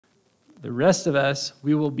the rest of us,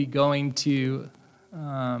 we will be going to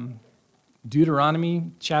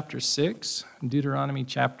Deuteronomy chapter 6. Deuteronomy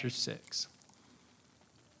chapter 6.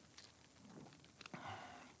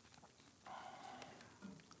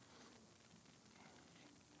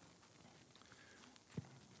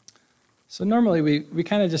 So normally we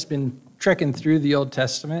kind of just been trekking through the Old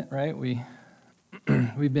Testament, right? We've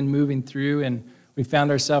been moving through, and we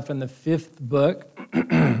found ourselves in the 5th book,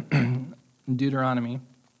 Deuteronomy,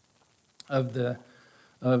 of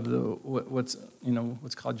what's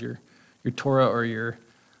called your Torah, or your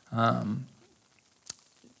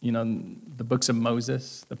the books of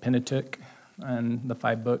Moses, the Pentateuch, and the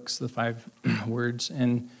 5 books, the 5 words.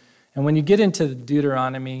 And when you get into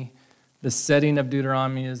Deuteronomy, the setting of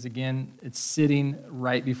Deuteronomy is, again, it's sitting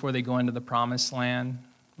right before they go into the promised land,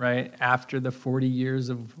 right? After the 40 years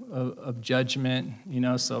of judgment,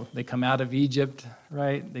 so they come out of Egypt,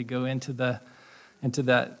 right? They go into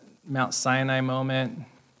that Mount Sinai moment.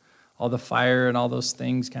 All the fire and all those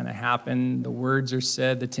things kind of happen. The words are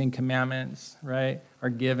said, the 10 Commandments, right, are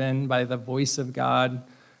given by the voice of God.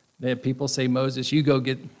 The people say, Moses, you go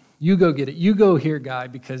get it. You go hear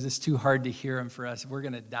God, because it's too hard to hear him for us. We're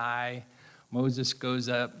going to die. Moses goes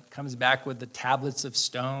up, comes back with the tablets of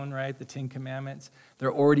stone, right, the 10 Commandments.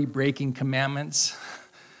 They're already breaking commandments.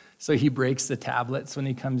 So he breaks the tablets when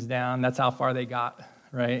he comes down. That's how far they got,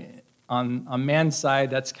 right? On man's side,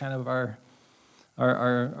 that's kind of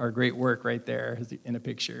our great work right there in a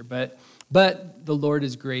picture. But the Lord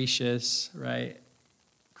is gracious, right?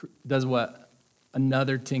 Does what?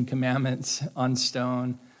 Another 10 Commandments on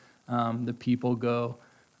stone. The people go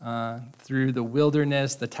through the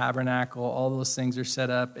wilderness, the tabernacle, all those things are set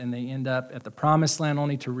up, and they end up at the promised land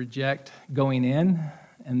only to reject going in,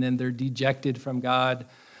 and then they're dejected from God,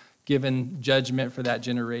 given judgment for that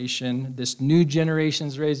generation. This new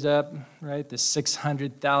generation's raised up, right? The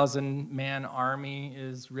 600,000-man army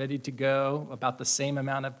is ready to go, about the same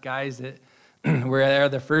amount of guys that were there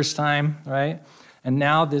the first time, right? And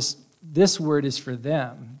now this word is for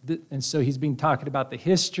them. And so he's been talking about the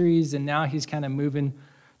histories, and now he's kind of moving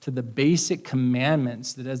to the basic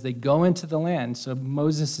commandments that as they go into the land. So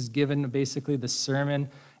Moses is given basically the sermon,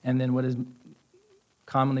 and then what is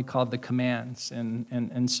commonly called the commands.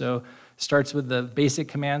 And so it starts with the basic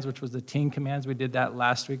commands, which was the 10 commands. We did that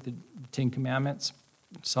last week, the 10 commandments.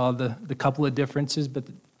 Saw the couple of differences, but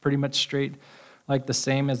pretty much straight like the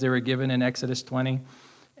same as they were given in Exodus 20.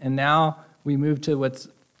 And now we move to what's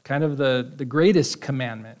kind of the greatest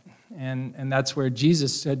commandment. And that's where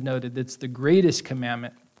Jesus had noted it's the greatest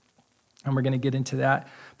commandment. And we're going to get into that.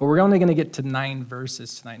 But we're only going to get to 9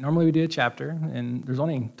 verses tonight. Normally we do a chapter, and there's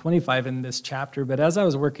only 25 in this chapter. But as I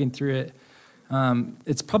was working through it,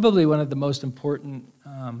 it's probably one of the most important,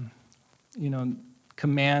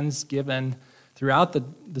 commands given throughout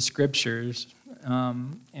the scriptures.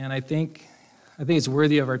 And I think it's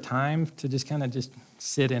worthy of our time to just kind of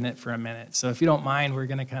sit in it for a minute. So if you don't mind, we're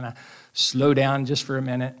going to kind of slow down just for a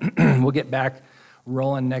minute. We'll get back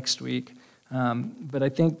rolling next week. But I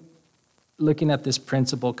think looking at this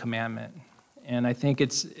principal commandment, and I think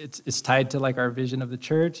it's tied to like our vision of the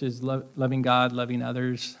church is loving God, loving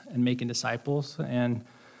others, and making disciples. And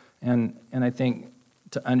I think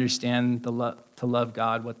to understand to love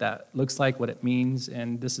God, what that looks like, what it means,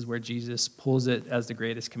 and this is where Jesus pulls it as the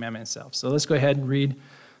greatest commandment itself. So let's go ahead and read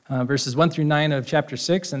verses 1 through 9 of chapter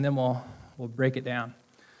 6, and then we'll break it down.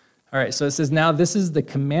 All right, so it says, "Now this is the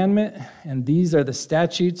commandment, and these are the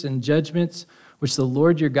statutes and judgments which the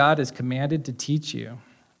Lord your God has commanded to teach you,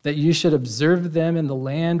 that you should observe them in the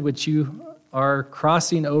land which you are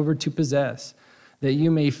crossing over to possess, that you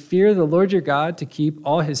may fear the Lord your God to keep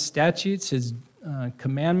all his statutes, his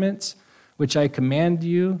commandments, which I command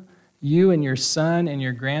you, you and your son and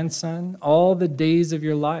your grandson, all the days of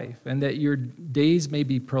your life, and that your days may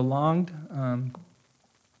be prolonged.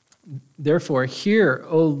 Therefore, hear,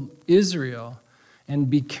 O Israel, and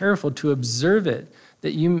be careful to observe it,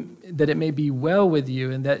 that it may be well with you,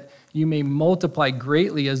 and that you may multiply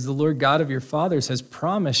greatly as the Lord God of your fathers has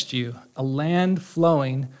promised you, a land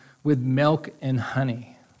flowing with milk and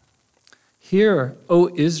honey. Hear, O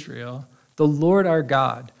Israel, the Lord our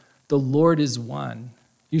God, the Lord is one.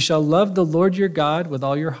 You shall love the Lord your God with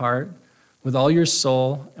all your heart, with all your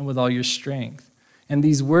soul, and with all your strength. And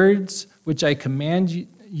these words which I command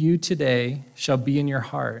you today shall be in your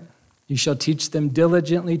heart. You shall teach them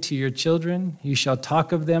diligently to your children. You shall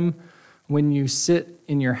talk of them when you sit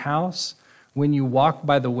in your house, when you walk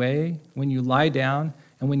by the way, when you lie down,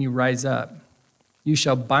 and when you rise up. You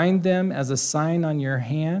shall bind them as a sign on your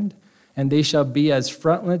hand, and they shall be as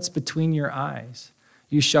frontlets between your eyes.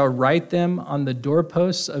 You shall write them on the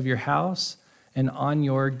doorposts of your house and on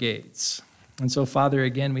your gates. And so, Father,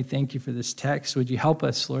 again, we thank you for this text. Would you help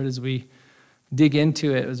us, Lord, as we dig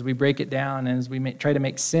into it, as we break it down, and as we try to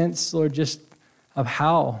make sense, Lord, just of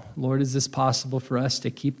how, Lord, is this possible for us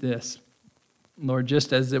to keep this? Lord,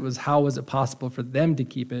 just as it was, how was it possible for them to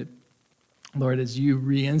keep it? Lord, as you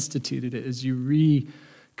reinstituted it, as you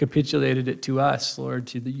recapitulated it to us, Lord,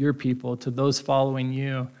 to your people, to those following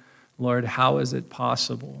you, Lord, how is it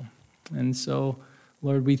possible? And so,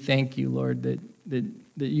 Lord, we thank you, Lord, that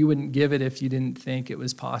you wouldn't give it if you didn't think it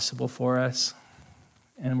was possible for us.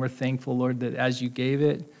 And we're thankful, Lord, that as you gave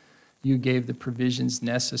it, you gave the provisions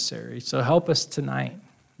necessary. So help us tonight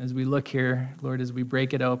as we look here, Lord, as we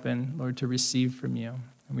break it open, Lord, to receive from you.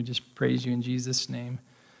 And we just praise you in Jesus' name.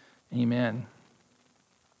 Amen.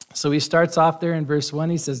 So he starts off there in verse 1.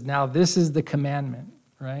 He says, now this is the commandment,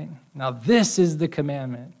 right? Now this is the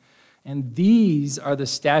commandment. And these are the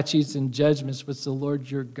statutes and judgments which the Lord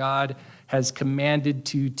your God has commanded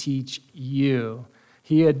to teach you.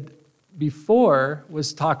 He had before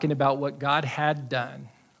was talking about what God had done,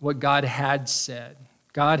 what God had said.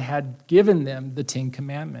 God had given them the 10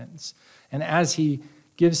 Commandments. And as he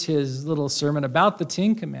gives his little sermon about the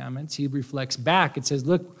 10 Commandments, he reflects back. It says,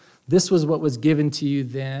 look, this was what was given to you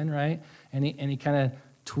then, right? And he kind of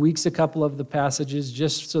tweaks a couple of the passages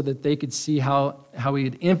just so that they could see how he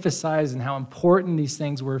had emphasized and how important these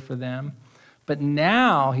things were for them. But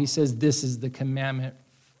now he says, this is the commandment,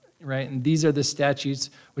 right? And these are the statutes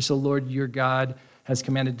which the Lord your God has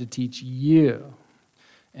commanded to teach you.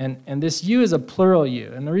 And this you is a plural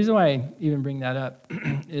you. And the reason why I even bring that up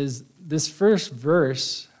is this first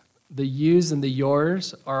verse, the yous and the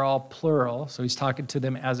yours are all plural. So he's talking to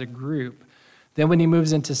them as a group. Then when he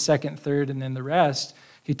moves into second, third, and then the rest,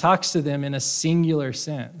 he talks to them in a singular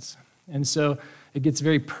sense. And so it gets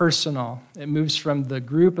very personal. It moves from the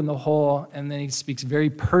group and the whole, and then he speaks very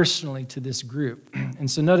personally to this group. And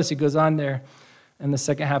so notice he goes on there in the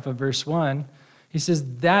second half of verse 1. He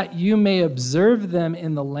says, that you may observe them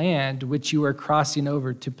in the land which you are crossing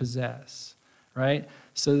over to possess, right?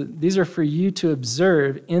 So these are for you to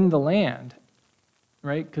observe in the land,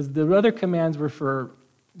 right? Because the other commands were for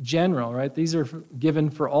general, right? These are given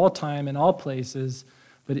for all time and all places,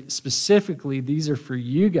 but specifically these are for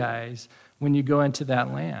you guys when you go into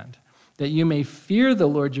that land, that you may fear the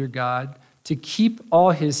Lord your God to keep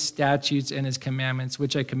all his statutes and his commandments,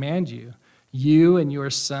 which I command you, you and your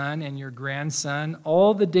son and your grandson,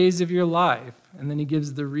 all the days of your life. And then he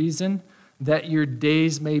gives the reason that your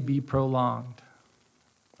days may be prolonged.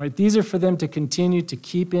 Right? These are for them to continue to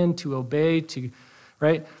keep in, to obey,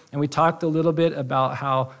 right? And we talked a little bit about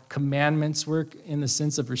how commandments work in the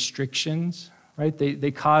sense of restrictions, right?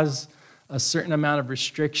 They cause a certain amount of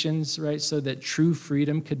restrictions, right? So that true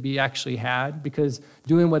freedom could be actually had, because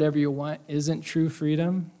doing whatever you want isn't true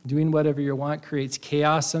freedom. Doing whatever you want creates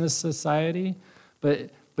chaos in a society, but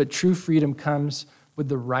true freedom comes with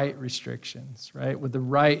the right restrictions, right? With the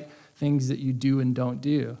right things that you do and don't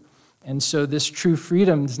do. And so this true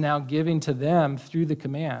freedom is now giving to them through the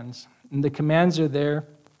commands. And the commands are there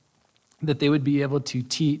that they would be able to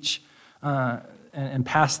teach and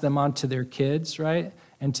pass them on to their kids, right?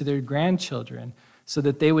 And to their grandchildren, so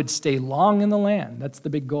that they would stay long in the land. That's the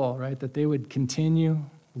big goal, right? That they would continue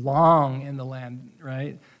long in the land,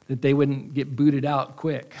 right? That they wouldn't get booted out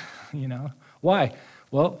quick, you know? Why?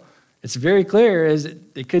 Well, it's very clear is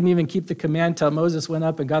that they couldn't even keep the command till Moses went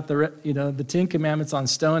up and got the 10 Commandments on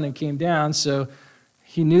stone and came down. So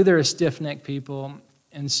he knew they were stiff-necked people,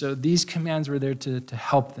 and so these commands were there to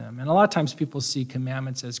help them. And a lot of times people see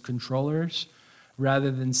commandments as controllers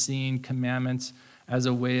rather than seeing commandments as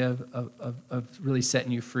a way of really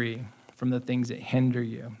setting you free from the things that hinder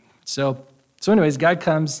you. So anyways, God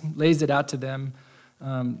comes, lays it out to them.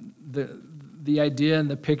 The idea and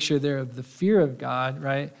the picture there of the fear of God,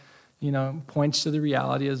 right, points to the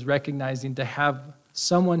reality as recognizing to have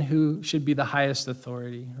someone who should be the highest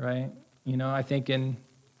authority, right? I think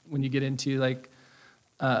when you get into like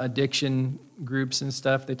addiction groups and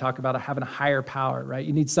stuff, they talk about having a higher power, right?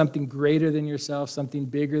 You need something greater than yourself, something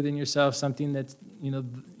bigger than yourself, something that's,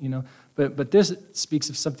 but this speaks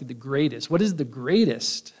of something the greatest. What is the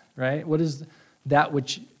greatest, right? What is that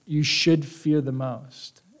which you should fear the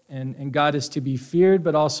most? And God is to be feared,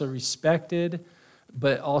 but also respected,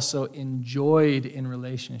 but also enjoyed in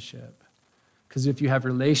relationship. Because if you have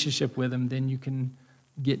relationship with him, then you can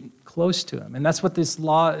get close to him. And that's what this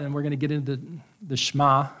law, and we're going to get into the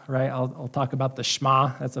Shema, right? I'll talk about the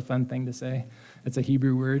Shema. That's a fun thing to say. It's a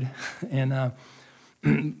Hebrew word. And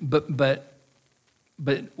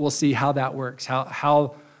but we'll see how that works,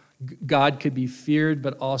 how God could be feared,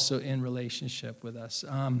 but also in relationship with us.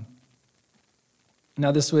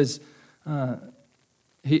 Now, this was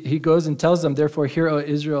he goes and tells them, therefore, hear, O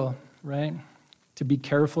Israel, right? To be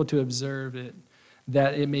careful to observe it,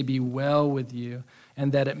 that it may be well with you,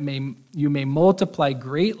 and that you may multiply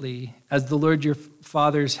greatly as the Lord your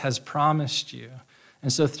fathers has promised you.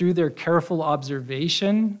 And so through their careful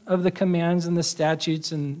observation of the commands and the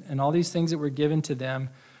statutes and all these things that were given to them,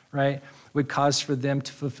 right, would cause for them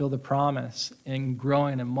to fulfill the promise and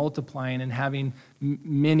growing and multiplying and having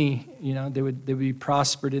many, they would be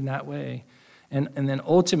prospered in that way. And then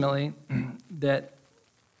ultimately that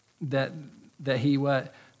he would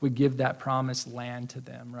give that promised land to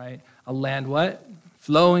them, right? A land what?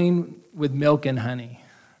 Flowing with milk and honey,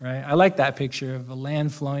 right? I like that picture of a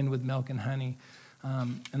land flowing with milk and honey.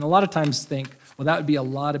 And a lot of times think, well, that would be a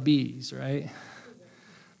lot of bees, right?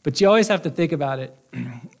 But you always have to think about it,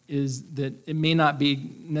 is that it may not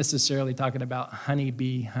be necessarily talking about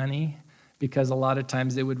honeybee honey, because a lot of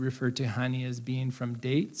times they would refer to honey as being from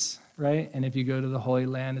dates, right? And if you go to the Holy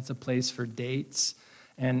Land, it's a place for dates.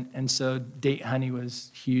 And so date honey was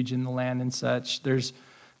huge in the land and such. There's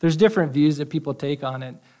different views that people take on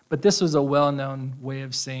it, but this was a well-known way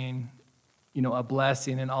of saying, a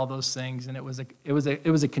blessing and all those things. And it was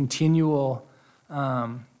a continual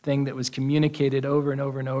thing that was communicated over and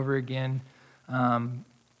over and over again,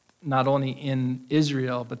 not only in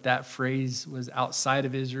Israel, but that phrase was outside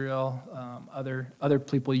of Israel. Other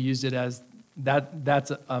people used it as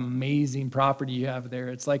that's amazing property you have there.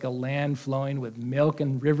 It's like a land flowing with milk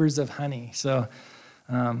and rivers of honey. So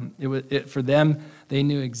for them, they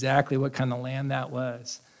knew exactly what kind of land that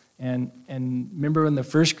was. And remember when the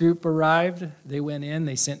first group arrived, they went in,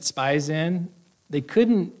 they sent spies in. They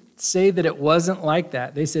couldn't say that it wasn't like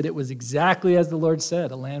that. They said it was exactly as the Lord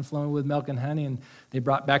said, a land flowing with milk and honey. And they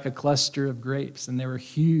brought back a cluster of grapes, and they were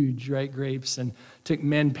huge, right, grapes, and took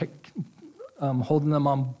men holding them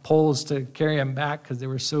on poles to carry them back because they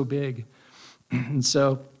were so big. And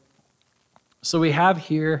so we have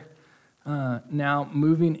here now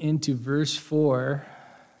moving into verse 4.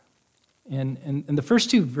 And the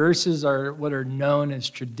first two verses are what are known as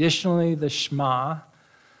traditionally the Shema,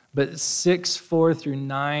 but 6, 4 through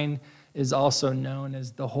 9 is also known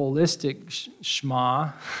as the holistic Shema.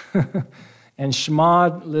 And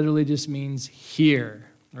Shema literally just means hear,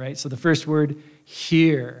 right? So the first word,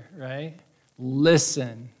 hear, right?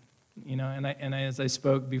 Listen, and as I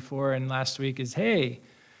spoke before and last week is, hey,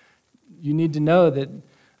 you need to know that,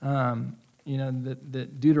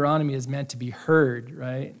 that Deuteronomy is meant to be heard,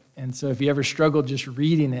 right? And so if you ever struggle just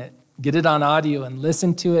reading it, get it on audio and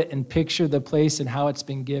listen to it and picture the place and how it's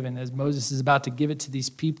been given as Moses is about to give it to these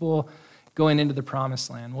people going into the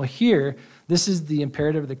promised land. Well, here, this is the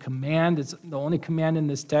imperative, the command. It's the only command in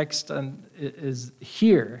this text is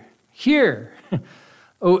hear. Hear,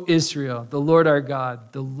 O Israel, the Lord our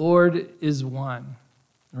God, the Lord is one,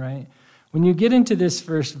 right? When you get into this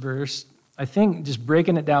first verse, I think just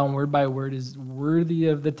breaking it down word by word is worthy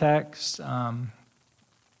of the text.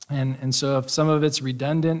 And so if some of it's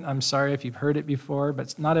redundant, I'm sorry if you've heard it before,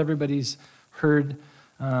 but not everybody's heard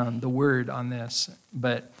the word on this.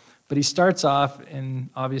 But he starts off, and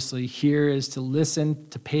obviously here is to listen,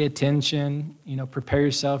 to pay attention, prepare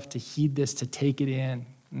yourself to heed this, to take it in,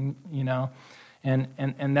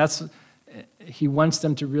 And that's, he wants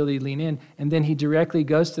them to really lean in. And then he directly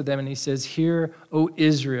goes to them and he says, hear, O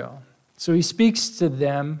Israel. So he speaks to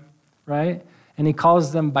them, right? And he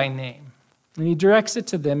calls them by name. And he directs it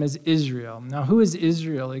to them as Israel. Now, who is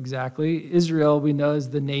Israel exactly? Israel, we know, is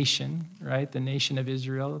the nation, right? The nation of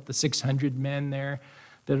Israel, the 600 men there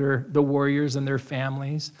that are the warriors and their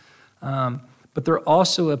families. But they're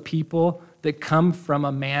also a people that come from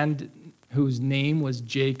a man whose name was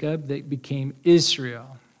Jacob that became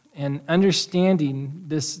Israel. And understanding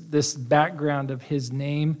this background of his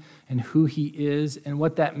name and who he is and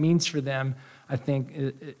what that means for them, I think,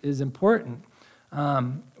 is important.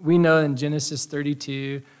 We know in Genesis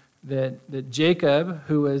 32 that Jacob,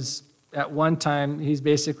 who was at one time, he's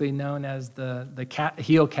basically known as the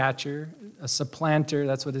heel catcher, a supplanter,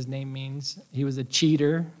 that's what his name means. He was a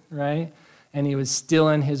cheater, right? And he was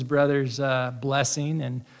stealing his brother's blessing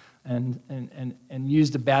and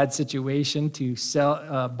used a bad situation to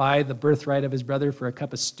buy the birthright of his brother for a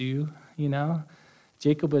cup of stew,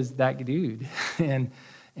 Jacob was that dude. and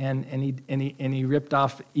he ripped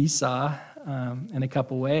off Esau in a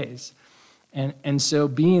couple ways. And so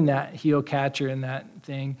being that heel catcher and that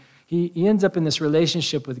thing, he ends up in this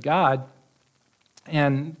relationship with God.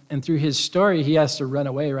 And through his story, he has to run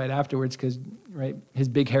away right afterwards because his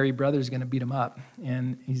big hairy brother is going to beat him up.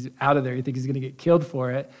 And he's out of there. He thinks he's going to get killed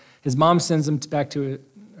for it. His mom sends him back to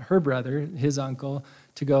her brother, his uncle,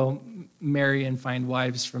 to go marry and find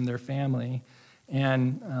wives from their family.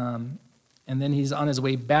 And And then he's on his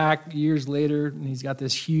way back years later, and he's got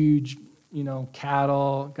this huge,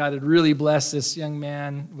 cattle. God had really blessed this young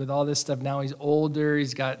man with all this stuff. Now he's older.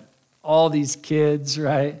 He's got all these kids,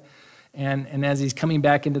 right? And as he's coming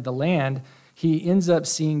back into the land, he ends up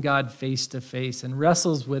seeing God face to face and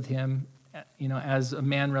wrestles with him, as a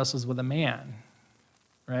man wrestles with a man,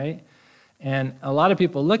 right? And a lot of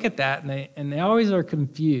people look at that and they always are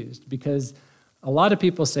confused, because a lot of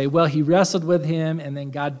people say, well, he wrestled with him and then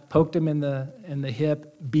God poked him in the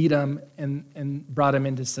hip, beat him, and brought him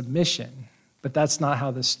into submission. But that's not how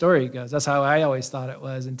the story goes. That's how I always thought it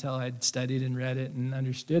was until I'd studied and read it and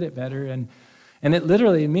understood it better. And it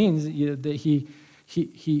literally means that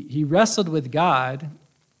he wrestled with God,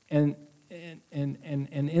 and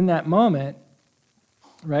in that moment,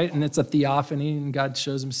 right? And it's a theophany, and God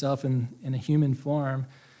shows himself in a human form.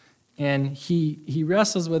 And he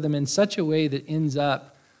wrestles with him in such a way that ends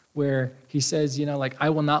up where he says, I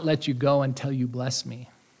will not let you go until you bless me.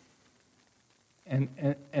 And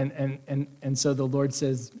so the Lord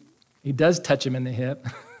says, he does touch him in the hip,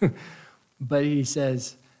 but he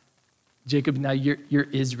says, Jacob, now you're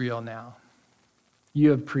Israel now. You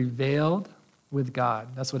have prevailed with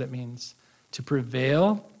God. That's what it means. To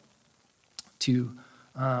prevail, to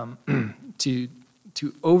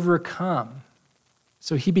overcome.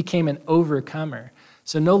 So he became an overcomer.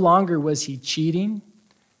 So no longer was he cheating.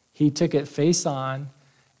 He took it face on,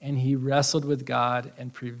 and he wrestled with God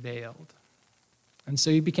and prevailed. And so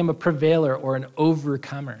he became a prevailer or an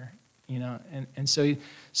overcomer, And so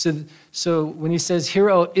when he says, "Hear,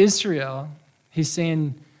 O Israel," he's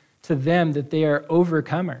saying to them that they are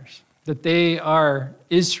overcomers, that they are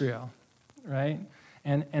Israel, right?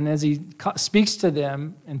 And as he speaks to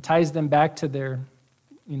them and ties them back to their,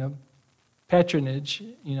 patronage,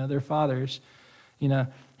 their fathers,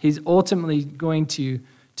 he's ultimately going to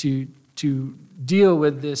deal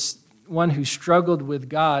with this one who struggled with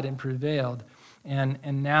God and prevailed.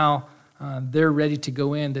 And now they're ready to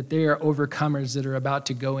go in, that they are overcomers that are about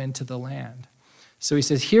to go into the land. So he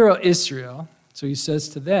says, "Hear, O Israel." So he says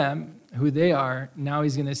to them who they are. Now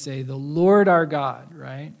he's going to say, "The Lord our God,"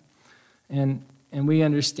 right? And we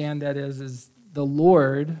understand that as the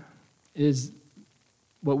Lord is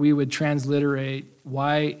what we would transliterate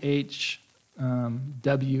YHWH.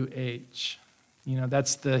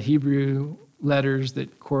 That's the Hebrew letters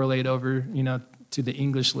that correlate over, to the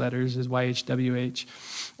English letters is YHWH.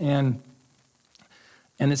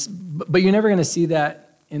 But you're never going to see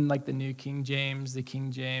that in like the New King James, the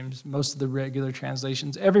King James, most of the regular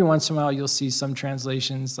translations. Every once in a while you'll see some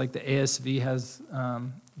translations, like the ASV has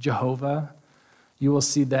Jehovah. You will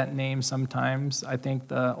see that name sometimes. I think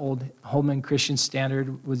the old Holman Christian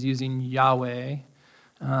Standard was using Yahweh.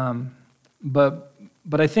 But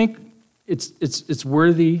I think it's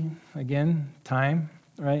worthy, again, time,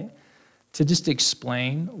 right, to just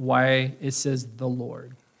explain why it says the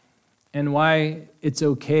Lord and why it's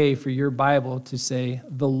okay for your Bible to say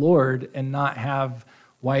the Lord and not have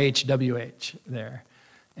YHWH there.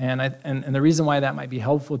 And the reason why that might be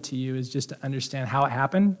helpful to you is just to understand how it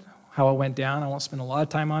happened, how it went down. I won't spend a lot of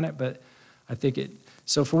time on it, but I think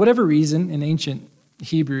so for whatever reason, in ancient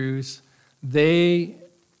Hebrews, they,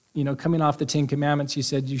 coming off the Ten Commandments, you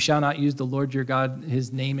said, "You shall not use the Lord your God,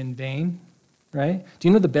 his name in vain," right? Do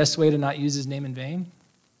you know the best way to not use his name in vain?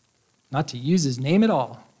 Not to use his name at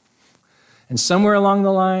all. And somewhere along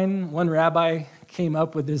the line, one rabbi came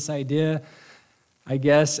up with this idea, I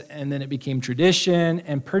guess, and then it became tradition,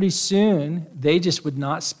 and pretty soon they just would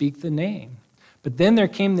not speak the name. But then there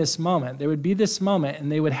came this moment. There would be this moment,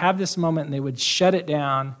 and they would have this moment, and they would shut it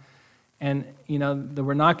down, and, that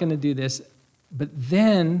we're not going to do this. But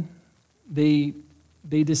then they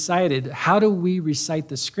decided, how do we recite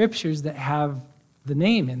the scriptures that have the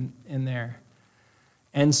name in there?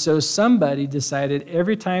 And so somebody decided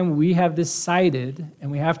every time we have this cited,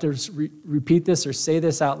 and we have to repeat this or say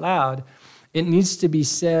this out loud, it needs to be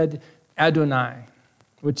said Adonai,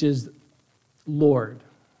 which is Lord,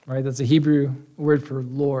 right? That's a Hebrew word for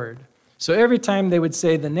Lord. So every time they would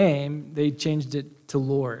say the name, they changed it to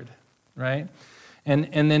Lord, right?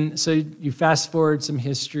 And then, so you fast forward some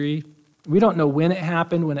history. We don't know when it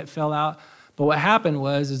happened, when it fell out, but what happened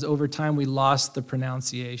is over time we lost the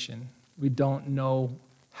pronunciation. We don't know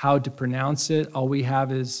how to pronounce it. All we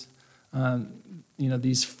have is,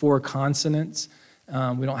 these four consonants.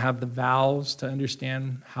 We don't have the vowels to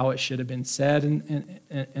understand how it should have been said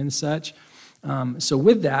and such. So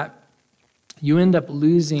with that, you end up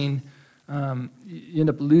losing the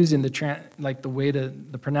way to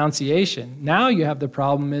the pronunciation. Now you have the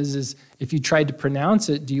problem is if you tried to pronounce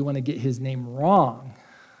it, do you want to get his name wrong?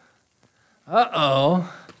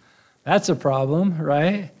 Uh-oh, that's a problem,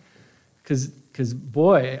 right? because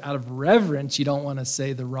boy, out of reverence, you don't want to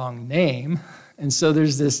say the wrong name. And so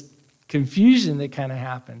there's this confusion that kind of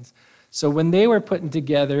happens. So when they were putting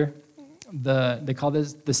together they call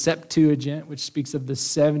this the Septuagint, which speaks of the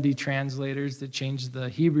 70 translators that changed the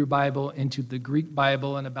Hebrew Bible into the Greek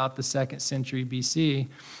Bible in about the 2nd century BC,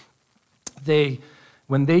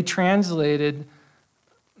 when they translated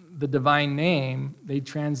the divine name, they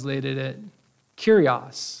translated it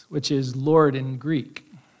Kyrios, which is Lord in Greek.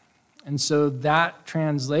 And so that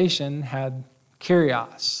translation had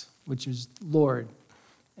Kyrios, which is Lord.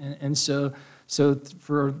 And so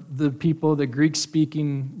for the people, the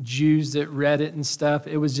Greek-speaking Jews that read it and stuff,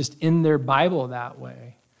 it was just in their Bible that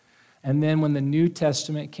way. And then when the New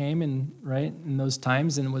Testament came in, right, in those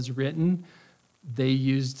times and was written, they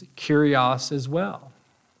used Kyrios as well.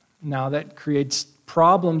 Now that creates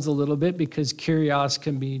problems a little bit because Kyrios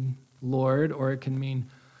can mean Lord or it can mean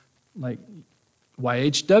like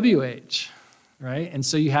YHWH, right? And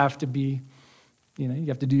so you have to be, you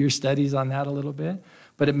have to do your studies on that a little bit.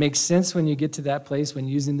 But it makes sense when you get to that place when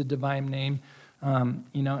using the divine name,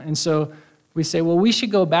 And so we say, well, we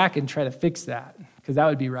should go back and try to fix that because that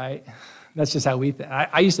would be right. That's just how we think.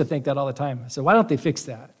 I used to think that all the time. So why don't they fix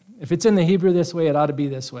that? If it's in the Hebrew this way, it ought to be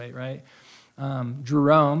this way, right?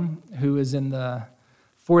 Jerome, who is in the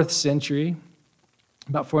 4th century,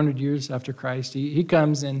 about 400 years after Christ, he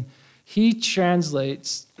comes and he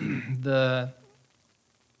translates the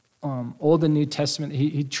Old and New Testament.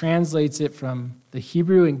 He translates it from the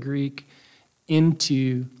Hebrew and Greek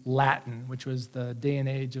into Latin, which was the day and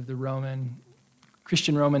age of the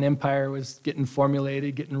Christian Roman Empire was getting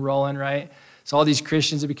formulated, getting rolling, right? So all these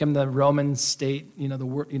Christians had become the Roman state, the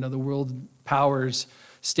world powers,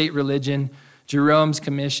 state religion. Jerome's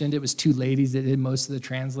commissioned. It was 2 ladies that did most of the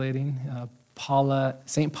translating.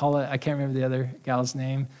 St. Paula, I can't remember the other gal's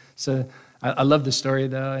name. So I love the story,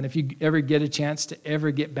 though. And if you ever get a chance to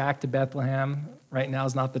ever get back to Bethlehem, right now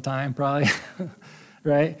is not the time, probably,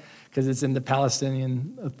 right? Because it's in the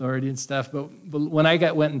Palestinian Authority and stuff. But when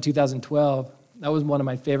I went in 2012, that was one of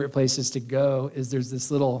my favorite places to go. There's this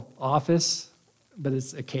little office, but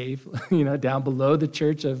it's a cave, down below the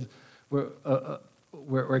church of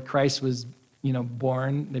where Christ was,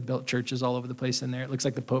 born. They built churches all over the place in there. It looks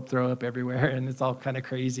like the Pope throw up everywhere, and it's all kind of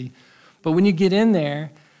crazy. But when you get in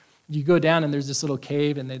there, you go down, and there's this little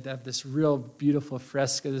cave, and they have this real beautiful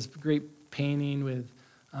fresco, this great painting with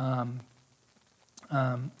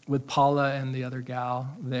Paula and the other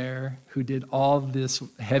gal there who did all this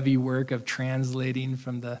heavy work of translating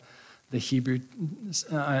from the Hebrew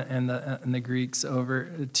and the Greeks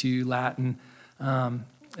over to Latin.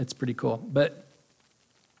 It's pretty cool. But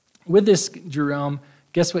with this Jerome,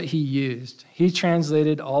 guess what he used? He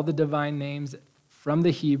translated all the divine names from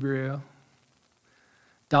the Hebrew,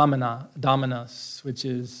 Dominos, which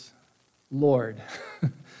is Lord.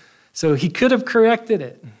 So he could have corrected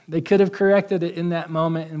it. They could have corrected it in that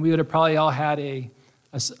moment, and we would have probably all had a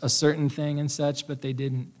certain thing and such, but they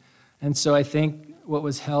didn't. And so I think what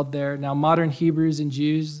was held there, now modern Hebrews and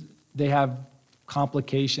Jews, they have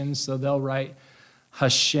complications, so they'll write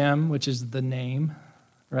Hashem, which is the name,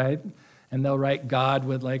 right? And they'll write God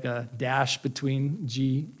with like a dash between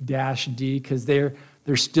G-D, because they're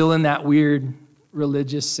still in that weird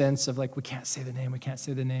religious sense of like, we can't say the name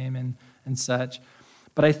and such.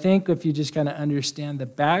 But I think if you just kind of understand the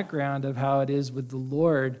background of how it is with the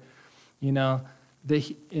Lord, and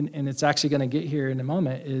it's actually going to get here in a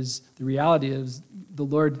moment, is the reality is the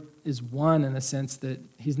Lord is one in the sense that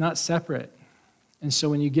he's not separate. And so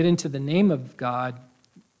when you get into the name of God,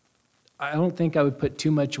 I don't think I would put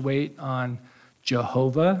too much weight on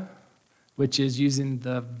Jehovah, which is using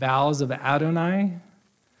the vowels of Adonai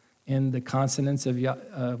in the consonants of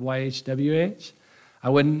YHWH. I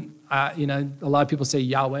wouldn't, a lot of people say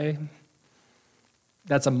Yahweh.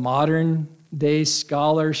 That's a modern day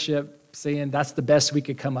scholarship saying that's the best we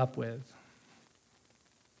could come up with.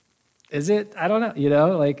 Is it? I don't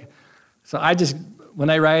know, so I just, when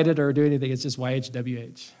I write it or do anything, it's just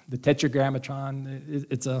YHWH. The Tetragrammaton,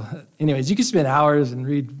 anyways, you can spend hours and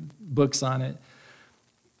read books on it.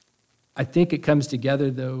 I think it comes together,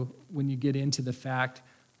 though, when you get into the fact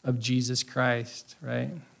of Jesus Christ, right?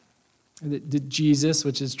 The Jesus,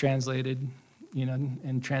 which is translated,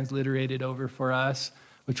 and transliterated over for us,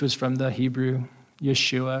 which was from the Hebrew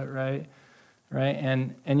Yeshua, right?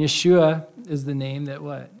 And Yeshua is the name that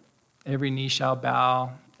what? Every knee shall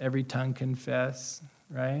bow, every tongue confess,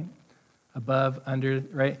 right? Above, under,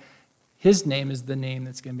 right? His name is the name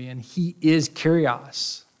that's going to be, and he is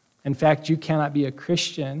Kyrios. In fact, you cannot be a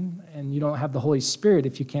Christian and you don't have the Holy Spirit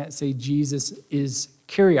if you can't say Jesus is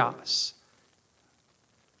Kyrios,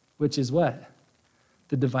 which is what?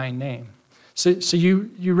 The divine name. So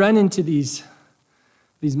you run into these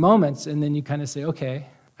moments, and then you kind of say, okay,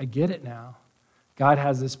 I get it now. God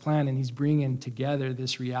has this plan, and he's bringing together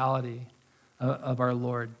this reality of our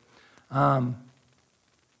Lord.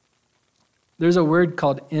 There's a word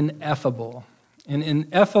called ineffable. And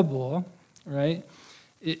ineffable, right,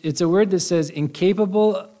 it's a word that says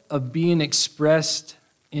incapable of being expressed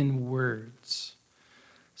in words.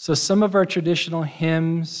 So some of our traditional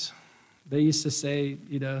hymns, they used to say,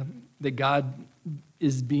 that God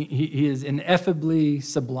is he is ineffably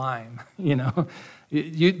sublime,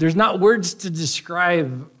 There's not words to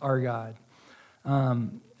describe our God.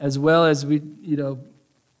 As well as we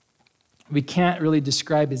can't really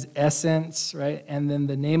describe his essence, right? And then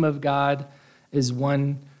the name of God is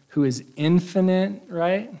one who is infinite,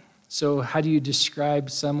 right? So how do you describe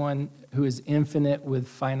someone who is infinite with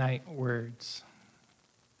finite words?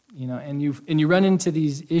 And you run into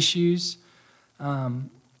these issues a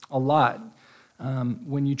lot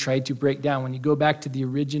when you try to break down. When you go back to the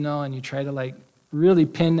original and you try to really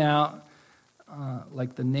pin out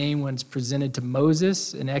the name when it's presented to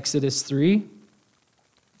Moses in Exodus 3.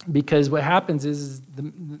 Because what happens is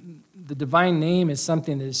the divine name is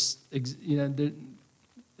something that's,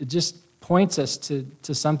 it just points us to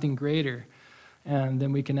something greater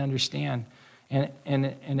than we can understand. And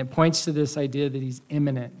it points to this idea that he's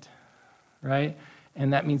immanent, right?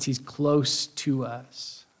 And that means he's close to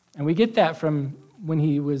us. And we get that from when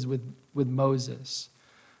he was with Moses.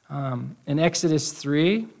 In Exodus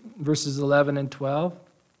 3, verses 11 and 12,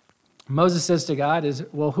 Moses says to God,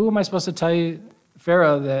 well, who am I supposed to tell you,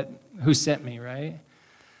 Pharaoh, who sent me, right?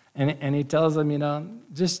 And he tells him,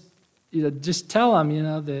 just tell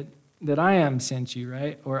him, that I am sent you,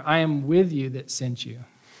 right? Or I am with you that sent you,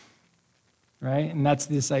 right? And that's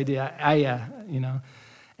this idea, Aya,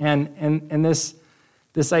 and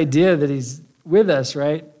this idea that he's with us,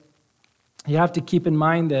 right? You have to keep in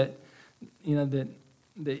mind that,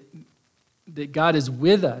 that God is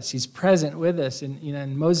with us. He's present with us,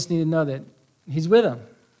 and Moses needed to know that he's with him.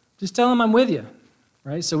 Just tell him I'm with you.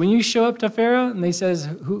 Right? So when you show up to Pharaoh and he says,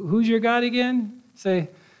 who's your God again? Say,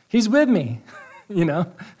 he's with me.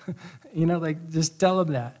 Just tell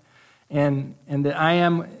him that. And that I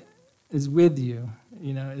am is with you,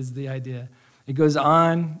 is the idea. It goes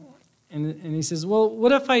on and he says, well,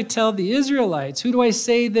 what if I tell the Israelites? Who do I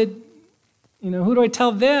say that, who do I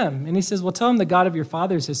tell them? And he says, well, tell them the God of your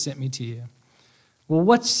fathers has sent me to you. Well,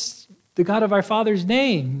 what's the God of our father's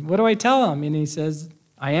name? What do I tell them? And he says,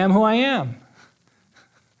 I am who I am.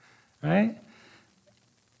 Right?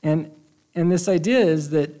 And this idea is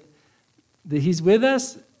that he's with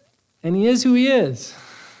us and he is who he is.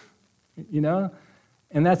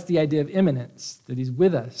 And that's the idea of immanence, that he's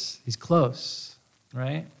with us. He's close,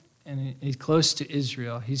 right? And he's close to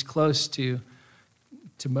Israel. He's close to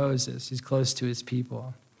Moses. He's close to his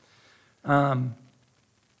people. When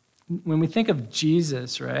we think of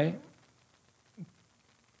Jesus, right,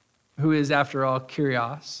 who is, after all,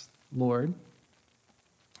 Kyrios, Lord,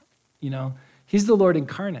 he's the Lord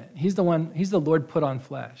incarnate. He's the Lord put on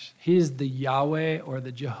flesh. He is the Yahweh or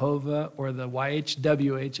the Jehovah or the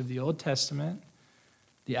YHWH of the Old Testament,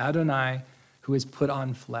 the Adonai who is put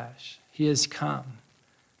on flesh. He has come,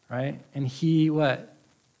 right? And he,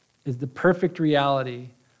 is the perfect reality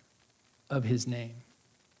of his name,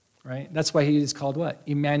 right? That's why he is called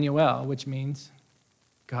Emmanuel, which means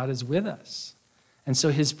God is with us. And so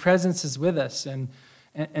his presence is with us. And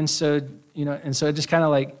so it just kind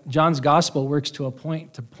of John's gospel works to a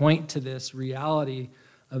point to point to this reality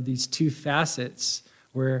of these two facets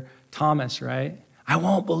where Thomas, right? I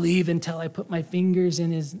won't believe until I put my fingers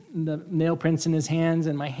in the nail prints in his hands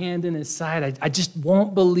and my hand in his side. I just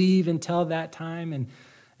won't believe until that time. And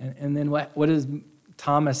then what is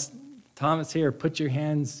Thomas? Thomas, here, put your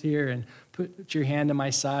hands here and put your hand in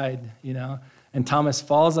my side, And Thomas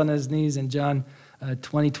falls on his knees in John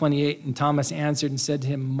 20:28, and Thomas answered and said to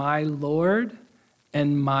him, my Lord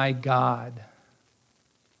and my God.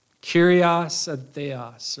 Kyrios and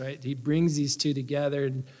Theos, right? He brings these two together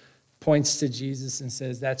and points to Jesus and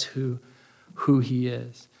says that's who he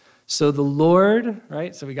is. So the Lord,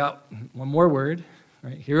 right? So we got one more word,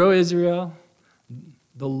 right? Hear, O Israel,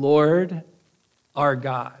 the Lord, our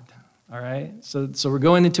God, all right? So we're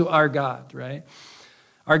going into our God, right?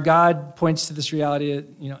 Our God points to this reality that,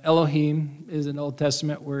 Elohim is an Old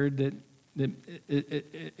Testament word that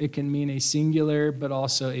it can mean a singular but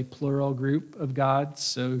also a plural group of gods.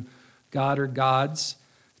 So God or gods,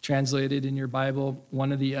 translated in your Bible,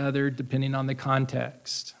 one or the other, depending on the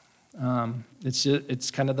context.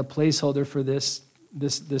 It's kind of the placeholder for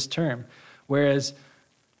this term. Whereas,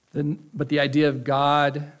 but the idea of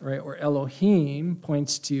God, right, or Elohim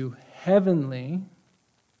points to heavenly,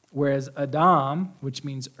 whereas Adam, which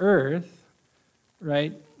means earth,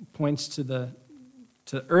 right, points to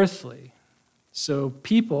earthly. So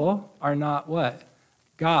people are not what?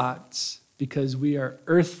 Gods, because we are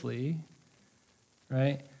earthly,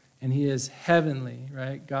 right? And he is heavenly,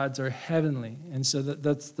 right? Gods are heavenly. And so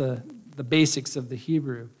that's the basics of the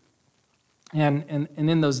Hebrew. And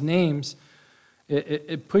in those names,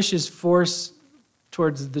 it pushes force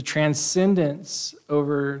towards the transcendence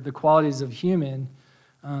over the qualities of human,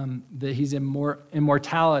 that he's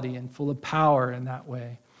immortality and full of power in that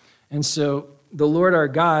way. And so the Lord our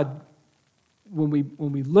God, when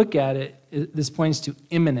we look at it, this points to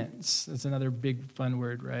immanence. That's another big fun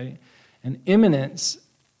word, right? And immanence,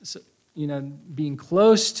 so, being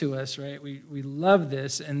close to us, right? We love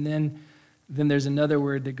this. And then there's another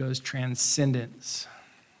word that goes transcendence.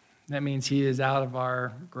 That means he is out of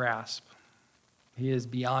our grasp. He is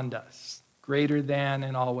beyond us, greater than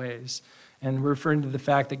in all ways. And we're referring to the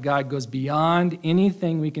fact that God goes beyond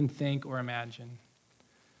anything we can think or imagine.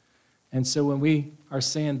 And so when we are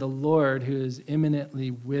saying the Lord who is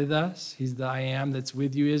imminently with us, he's the I am that's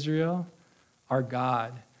with you, Israel, our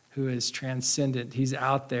God who is transcendent. He's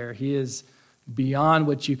out there. He is beyond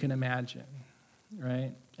what you can imagine,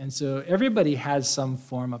 right? And so everybody has some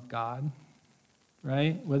form of God,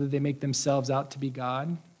 right? Whether they make themselves out to be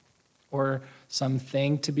God or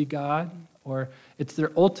something to be God, or it's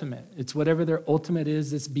their ultimate. It's whatever their ultimate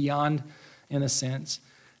is that's beyond, in a sense.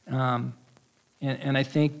 And I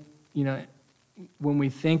think, when we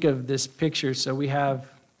think of this picture, so we have,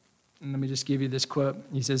 and let me just give you this quote.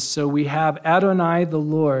 He says, so we have Adonai, the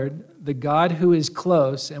Lord, the God who is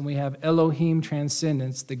close, and we have Elohim,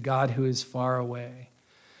 transcendence, the God who is far away.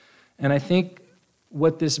 And I think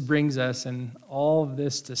what this brings us, and all of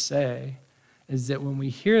this to say, is that when we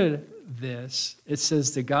hear this, it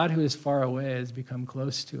says the God who is far away has become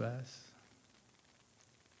close to us.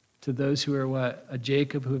 To those who are what? A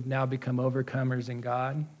Jacob who have now become overcomers in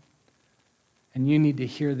God. And you need to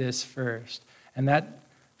hear this first. And that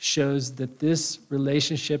shows that this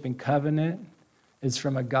relationship and covenant is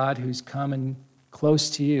from a God who's come and close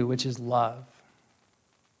to you, which is love.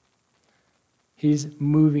 He's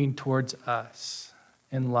moving towards us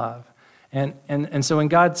in love. And so when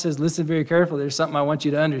God says, listen very carefully, there's something I want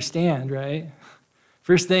you to understand, right?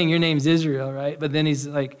 First thing, your name's Israel, right? But then he's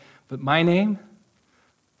like, but my name,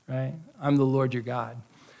 right? I'm the Lord your God.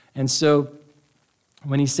 And so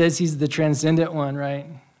when he says he's the transcendent one, right?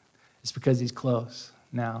 It's because he's close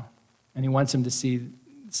now. And he wants him to see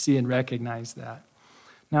and recognize that.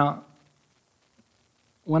 Now,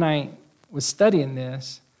 when I was studying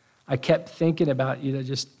this, I kept thinking about,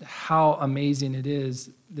 just how amazing it is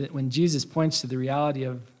that when Jesus points to the reality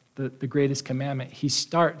of the greatest commandment, he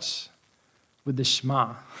starts with the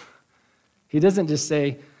Shema. He doesn't just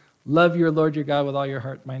say, love your Lord your God with all your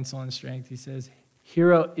heart, mind, soul, and strength. He says,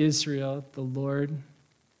 hear, O Israel, the Lord,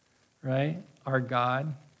 right, our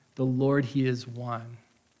God, the Lord, he is one.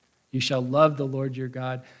 You shall love the Lord your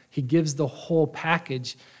God. He gives the whole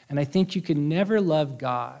package. And I think you can never love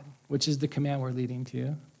God, which is the command we're leading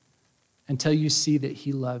to, until you see that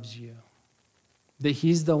he loves you. That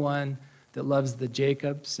he's the one that loves the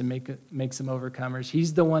Jacobs and makes them overcomers.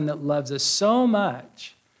 He's the one that loves us so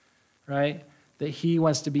much, right, that he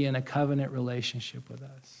wants to be in a covenant relationship with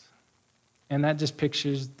us. And that just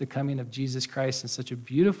pictures the coming of Jesus Christ in such a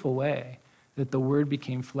beautiful way, that the Word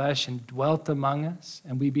became flesh and dwelt among us,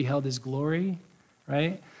 and we beheld his glory,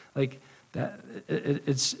 right? Like that,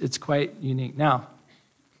 it's quite unique. Now,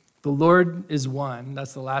 the Lord is one.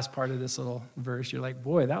 That's the last part of this little verse. You're like,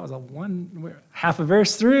 boy, that was half a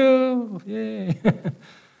verse through. Yay.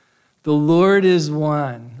 The Lord is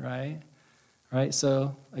one, right? Right?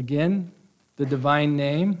 So again, the divine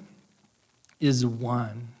name is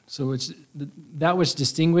one. So it's that which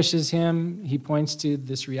distinguishes him, he points to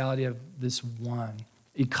this reality of this one.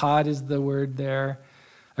 Echad is the word there.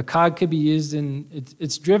 Echad could be used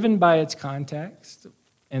it's driven by its context.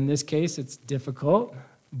 In this case, it's difficult.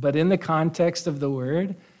 But in the context of the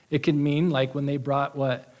word, it could mean like when they brought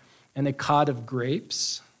what? An echad of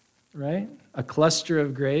grapes, right? A cluster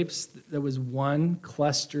of grapes. There was one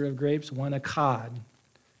cluster of grapes, one echad.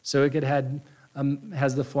 So it could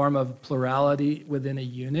has the form of plurality within a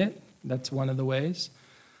unit. That's one of the ways.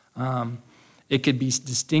 It could be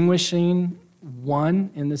distinguishing one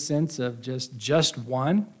in the sense of just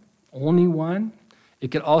one, only one. It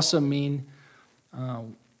could also mean,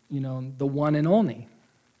 the one and only.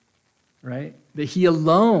 Right? That he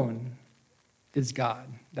alone is God.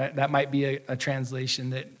 That might be a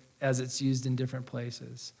translation that as it's used in different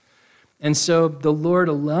places. And so the Lord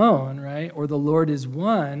alone, right, or the Lord is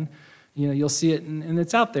one, you'll see it, and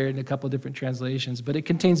it's out there in a couple different translations, but it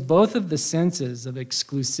contains both of the senses of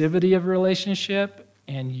exclusivity of relationship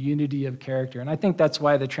and unity of character. And I think that's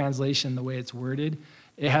why the translation, the way it's worded,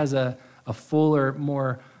 it has a fuller,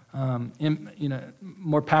 more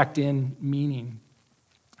more packed in meaning.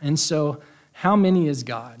 And so, how many is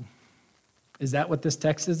God? Is that what this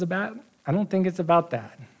text is about? I don't think it's about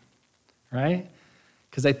that, right?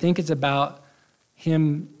 Because I think it's about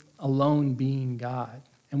him alone being God.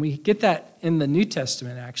 And we get that in the New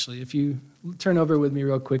Testament, actually. If you turn over with me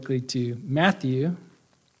real quickly to Matthew,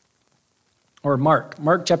 or Mark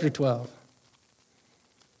chapter 12.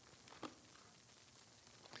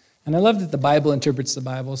 And I love that the Bible interprets the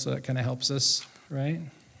Bible, so that kind of helps us, right?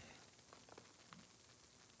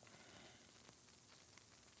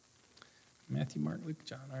 Matthew, Mark, Luke,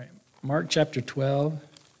 John. All right. Mark chapter 12.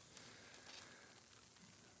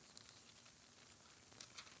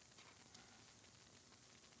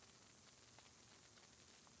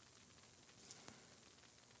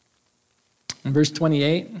 In verse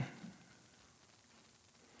 28, it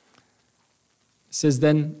says,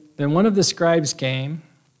 Then one of the scribes came,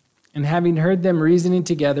 and having heard them reasoning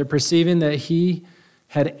together, perceiving that he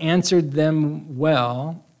had answered them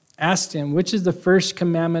well, asked him, which is the first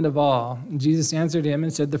commandment of all? And Jesus answered him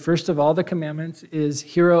and said, the first of all the commandments is,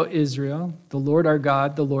 Hear, O Israel, the Lord our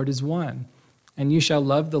God, the Lord is one. And you shall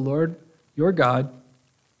love the Lord your God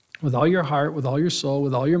with all your heart, with all your soul,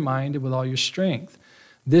 with all your mind, and with all your strength.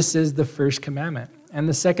 This is the first commandment. And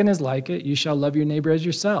the second is like it, you shall love your neighbor as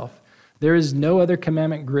yourself. There is no other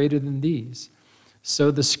commandment greater than these.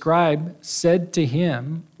 So the scribe said to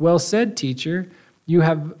him, Well said, teacher, you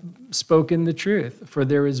have spoken the truth, for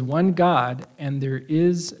there is one God, and there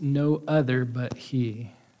is no other but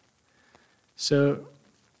he. So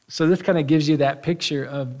this kind of gives you that picture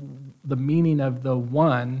of the meaning of the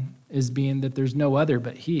one is being that there's no other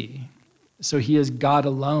but he. So he is God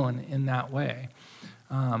alone in that way.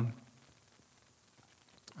 And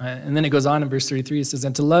then it goes on in verse 33, it says,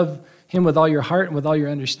 And to love him with all your heart and with all your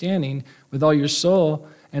understanding, with all your soul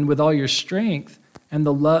and with all your strength, and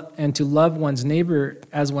to love one's neighbor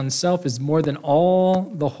as oneself is more than all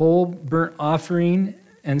the whole burnt offering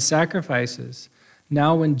and sacrifices.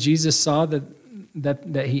 Now when Jesus saw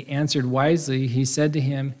that he answered wisely, he said to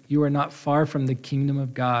him, You are not far from the kingdom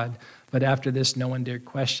of God. But after this, no one dared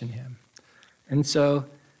question him. And so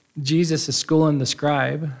Jesus is schooling the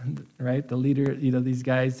scribe, right? The leader, these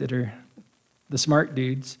guys that are the smart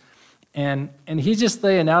dudes. And he's just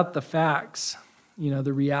laying out the facts,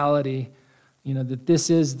 the reality, that this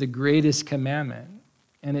is the greatest commandment.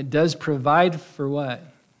 And it does provide for what?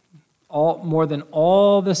 More than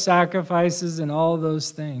all the sacrifices and all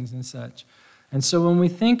those things and such. And so when we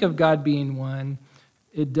think of God being one,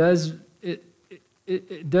 it does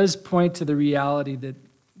point to the reality that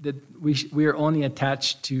we are only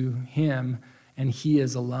attached to him and he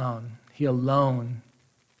is alone. He alone.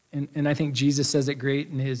 And I think Jesus says it great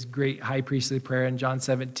in his great high priestly prayer in John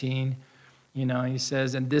 17. He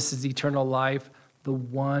says, And this is eternal life,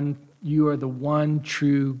 you are the one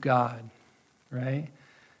true God, right?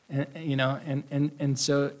 And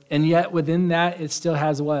so, and yet within that, it still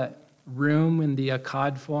has what? Room in the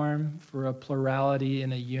akkad form for a plurality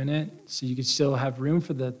in a unit. So you could still have room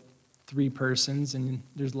for the three persons, and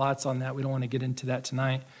there's lots on that. We don't want to get into that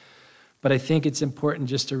tonight. But I think it's important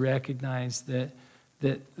just to recognize that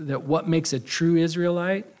what makes a true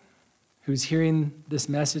Israelite who's hearing this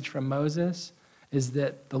message from Moses is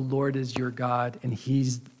that the Lord is your God, and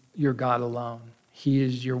he's your God alone. He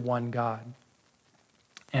is your one God.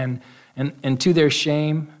 And to their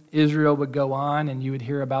shame, Israel would go on, and you would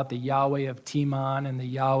hear about the Yahweh of Timon and the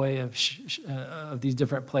Yahweh of these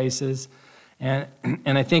different places. And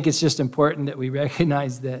I think it's just important that we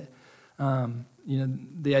recognize that,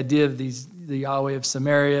 the idea of the Yahweh of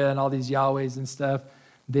Samaria and all these Yahwehs and stuff,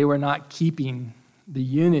 they were not keeping the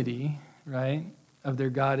unity, right, of their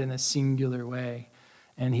God in a singular way.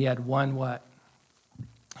 And he had one what?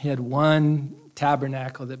 He had one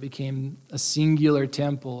tabernacle that became a singular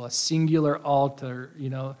temple, a singular altar,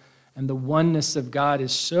 and the oneness of God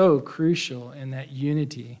is so crucial in that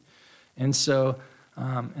unity. And so,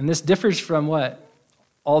 and this differs from what?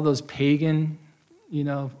 All those pagan,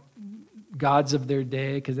 gods of their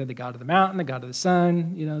day, because they had the god of the mountain, the god of the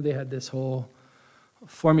sun, they had this whole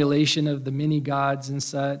formulation of the many gods and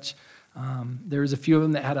such. There was a few of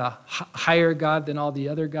them that had a higher God than all the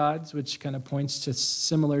other gods, which kind of points to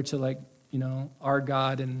similar to our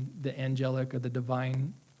God and the angelic or the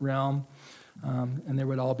divine realm. And there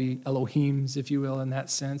would all be Elohims, if you will, in that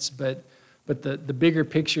sense. But the bigger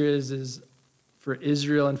picture is for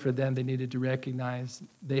Israel and for them, they needed to recognize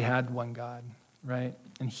they had one God. right?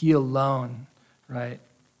 And he alone, right,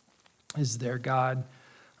 is their God.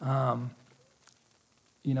 I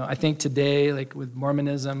think today, like with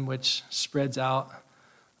Mormonism, which spreads out,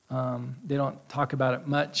 they don't talk about it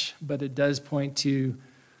much, but it does point to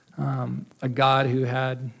a God who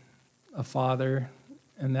had a father,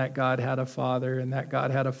 and that God had a father, and that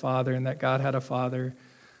God had a father, and that God had a father,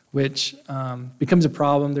 which becomes a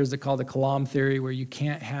problem. There's called the Kalam theory, where you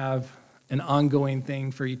can't have an ongoing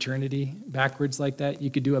thing for eternity backwards like that.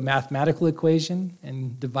 You could do a mathematical equation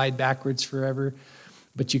and divide backwards forever,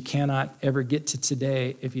 but you cannot ever get to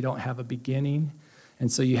today if you don't have a beginning.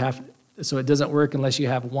 And so so it doesn't work unless you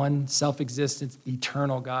have one self-existent,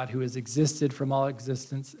 eternal God who has existed from all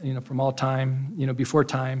existence, from all time, before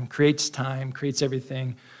time, creates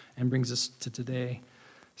everything, and brings us to today.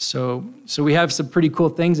 So we have some pretty cool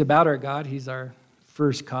things about our God. He's our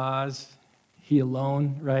first cause. He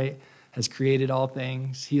alone, right, has created all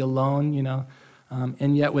things. He alone,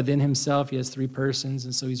 and yet within himself, he has three persons,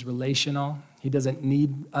 and so he's relational. He doesn't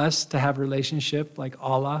need us to have relationship like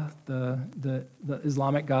Allah, the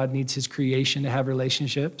Islamic God, needs his creation to have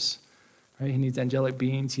relationships, right? He needs angelic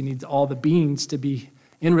beings. He needs all the beings to be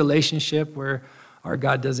in relationship, where our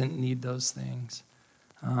God doesn't need those things.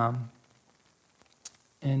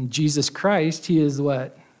 And Jesus Christ, he is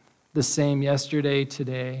what? The same yesterday,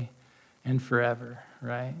 today, and forever,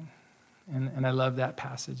 right? And I love that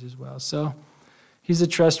passage as well. So he's a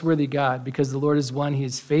trustworthy God. Because the Lord is one, he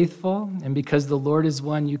is faithful. And because the Lord is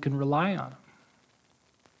one, you can rely on him,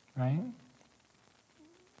 right?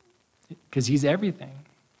 Because he's everything.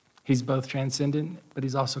 He's both transcendent, but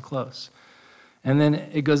he's also close. And then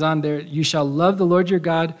it goes on there, you shall love the Lord your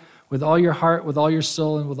God with all your heart, with all your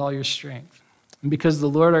soul, and with all your strength. And because the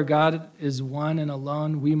Lord our God is one and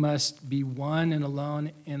alone, we must be one and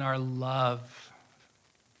alone in our love.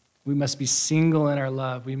 We must be single in our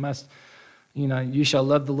love. We must, you shall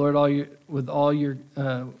love the Lord with all your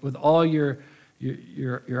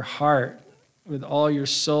heart, with all your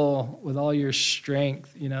soul, with all your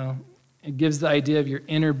strength. It gives the idea of your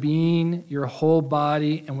inner being, your whole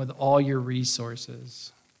body, and with all your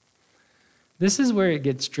resources. This is where it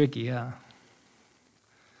gets tricky, huh?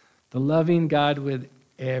 The loving God with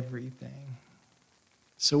everything.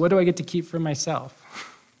 So what do I get to keep for myself?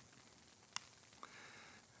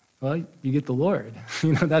 Well, you get the Lord.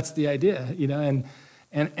 That's the idea.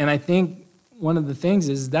 And I think one of the things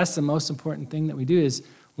is that's the most important thing that we do is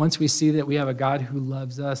once we see that we have a God who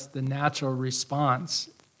loves us, the natural response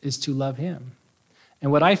is to love him.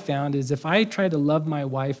 And what I found is if I try to love my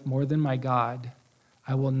wife more than my God,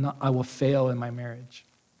 I will fail in my marriage.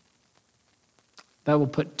 That will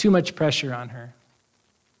put too much pressure on her.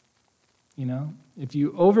 If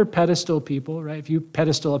you over pedestal people, right? If you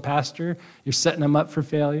pedestal a pastor, you're setting him up for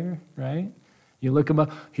failure, right? You look him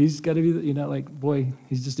up, he's got to be, boy,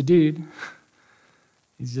 he's just a dude.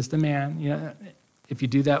 He's just a man. If you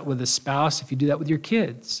do that with a spouse, if you do that with your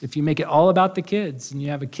kids, if you make it all about the kids and you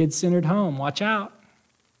have a kid-centered home, watch out,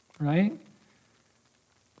 right?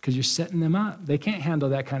 Because you're setting them up. They can't handle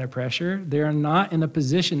that kind of pressure. They're not in a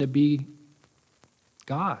position to be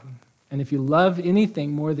God. And if you love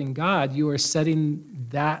anything more than God, you are setting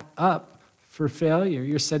that up for failure.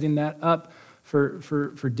 You're setting that up for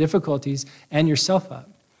difficulties and yourself up.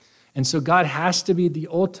 And so God has to be the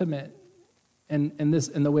ultimate. And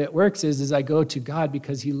the way it works is I go to God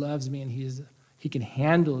because he loves me and he can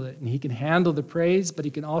handle it. And he can handle the praise, but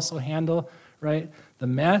he can also handle, right, the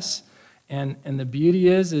mess. And the beauty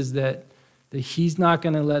is that he's not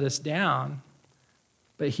going to let us down,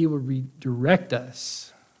 but he will redirect us.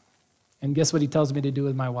 And guess what he tells me to do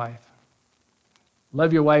with my wife?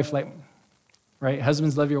 Love your wife right?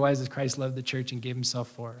 Husbands, love your wives as Christ loved the church and gave himself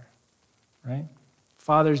for her, right?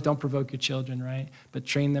 Fathers, don't provoke your children, right? But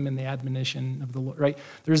train them in the admonition of the Lord, right?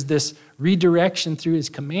 There's this redirection through his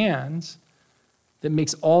commands that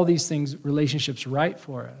makes all these things, relationships, right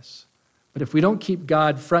for us. But if we don't keep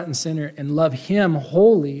God front and center and love him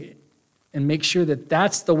wholly and make sure that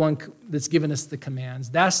that's the one that's given us the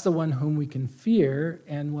commands, that's the one whom we can fear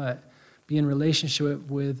and what? Be in relationship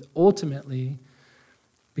with ultimately,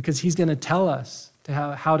 because he's going to tell us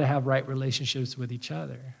how to have right relationships with each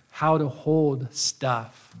other, how to hold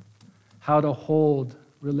stuff, how to hold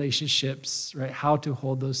relationships, right? How to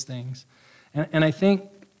hold those things. And I think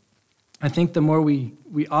the more we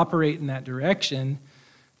operate in that direction,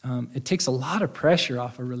 it takes a lot of pressure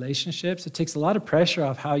off of relationships. It takes a lot of pressure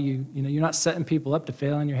off how you're not setting people up to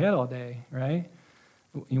fail in your head all day, right?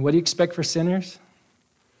 What do you expect for sinners?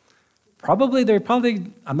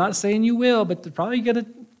 I'm not saying you will, but they're probably going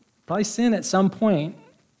to sin at some point,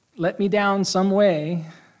 let me down some way,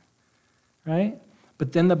 right?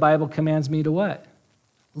 But then the Bible commands me to what?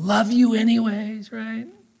 Love you anyways, right?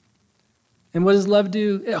 And what does love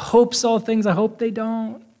do? It hopes all things. I hope they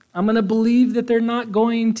don't. I'm going to believe that they're not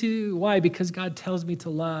going to. Why? Because God tells me to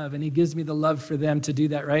love, and he gives me the love for them to do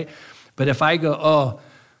that, right? But if I go, oh,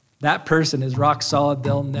 that person is rock solid,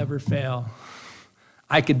 they'll never fail.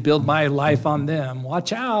 I could build my life on them.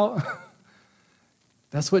 Watch out.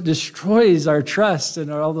 That's what destroys our trust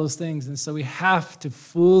and all those things. And so we have to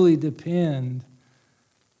fully depend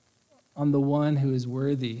on the one who is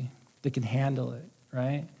worthy, that can handle it,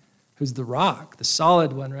 right? Who's the rock, the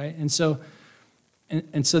solid one, right? And so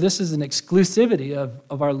this is an exclusivity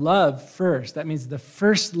of our love first. That means the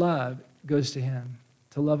first love goes to him,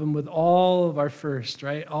 to love him with all of our first,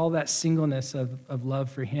 right? All that singleness of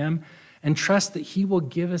love for him, and trust that he will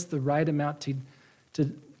give us the right amount to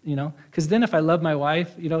because then if I love my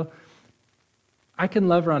wife, I can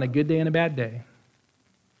love her on a good day and a bad day,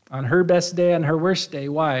 on her best day and her worst day.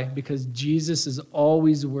 Why? Because Jesus is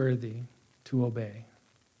always worthy to obey,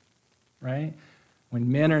 right?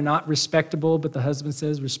 When men are not respectable, but the husband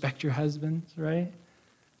says, respect your husbands, right?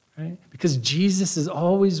 Right? Because Jesus is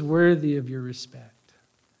always worthy of your respect,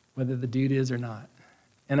 whether the dude is or not.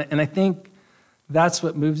 And I think that's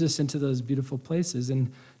what moves us into those beautiful places.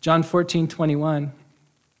 In John 14:21,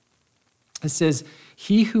 it says,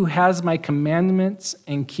 he who has my commandments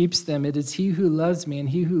and keeps them, it is he who loves me, and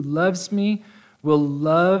he who loves me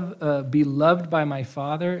will be loved by my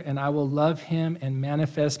Father, and I will love him and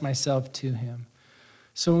manifest myself to him.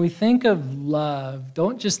 So when we think of love,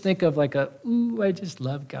 don't just think of like ooh, I just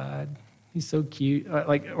love God. He's so cute,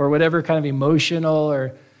 or whatever kind of emotional,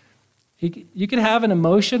 or you can have an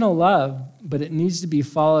emotional love, but it needs to be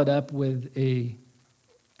followed up with a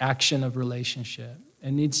action of relationship.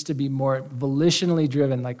 It needs to be more volitionally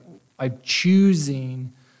driven, like I'm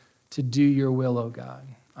choosing to do your will, oh God.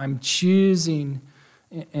 I'm choosing,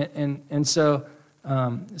 and so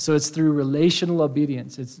it's through relational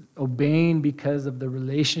obedience. It's obeying because of the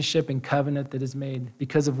relationship and covenant that is made.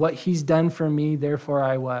 Because of what he's done for me, therefore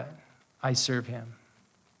I what? I serve him.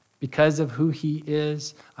 Because of who he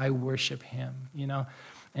is, I worship him,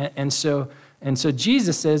 And so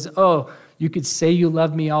Jesus says, oh, you could say you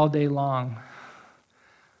love me all day long,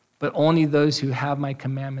 but only those who have my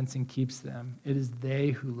commandments and keeps them. It is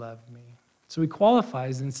they who love me. So he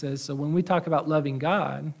qualifies and says, so when we talk about loving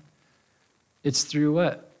God, it's through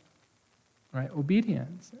what? Right?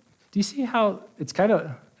 Obedience. Do you see how it's kind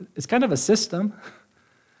of a system?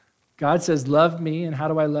 God says, love me, and how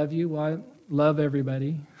do I love you? Well, I love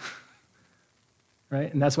everybody.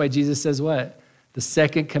 Right? And that's why Jesus says what? The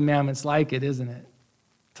second commandment's like it, isn't it?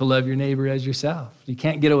 To love your neighbor as yourself. You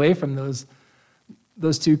can't get away from those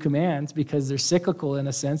two commands because they're cyclical in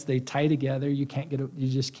a sense. They tie together. You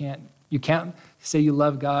can't say you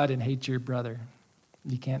love God and hate your brother.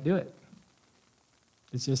 You can't do it.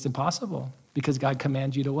 It's just impossible because God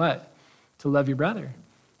commands you to what? To love your brother.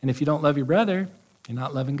 And if you don't love your brother, you're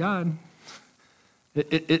not loving God.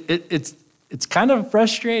 It's kind of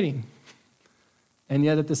frustrating. And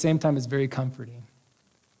yet at the same time, it's very comforting.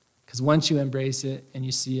 Because once you embrace it and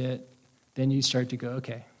you see it, then you start to go,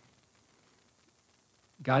 okay,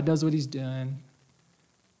 God knows what he's doing.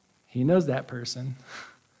 He knows that person.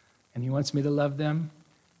 And he wants me to love them.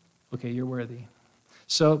 Okay, you're worthy.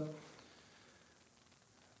 So,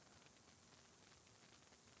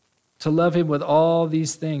 to love him with all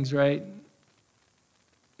these things, right?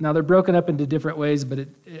 Now, they're broken up into different ways, but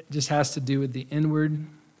it just has to do with the inward,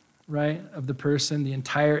 right, of the person, the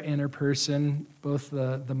entire inner person, both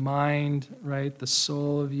the mind, right, the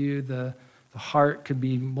soul of you, the heart could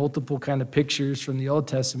be multiple kind of pictures from the Old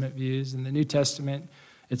Testament views. In the New Testament,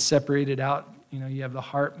 it's separated out. You have the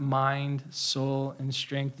heart, mind, soul, and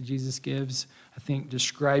strength that Jesus gives. I think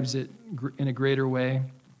describes it in a greater way.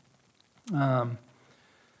 And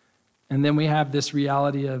then we have this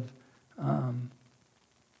reality of,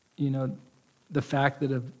 the fact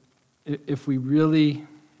that if we really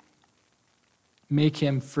make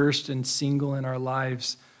him first and single in our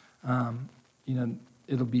lives,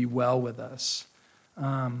 it'll be well with us.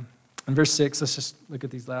 In verse 6, let's just look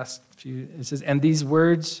at these last few. It says, and these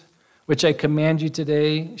words which I command you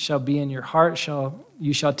today shall be in your heart.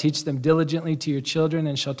 You shall teach them diligently to your children,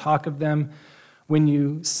 and shall talk of them when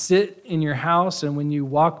you sit in your house and when you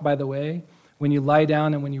walk by the way, when you lie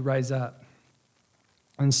down and when you rise up.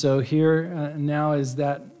 And so here now is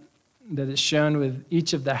that it's shown with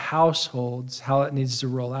each of the households how it needs to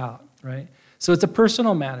roll out, right? So it's a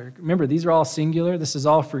personal matter. Remember, these are all singular. This is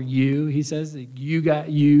all for you. He says that you got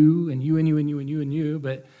you, and you, and you, and you, and you, and you,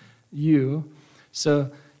 but you.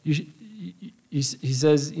 So he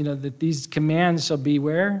says, that these commands shall be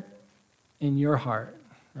where? in your heart,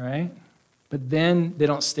 right? But then they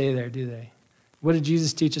don't stay there, do they? What did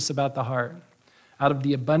Jesus teach us about the heart? Out of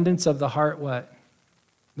the abundance of the heart, what?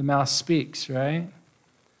 The mouth speaks, right?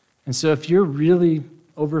 And so if you're really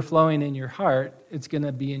overflowing in your heart, it's going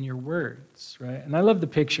to be in your words, right? And I love the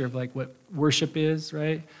picture of like what worship is,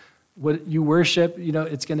 right? What you worship,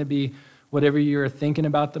 it's going to be whatever you're thinking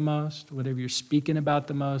about the most, whatever you're speaking about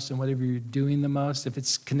the most, and whatever you're doing the most. If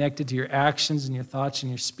it's connected to your actions and your thoughts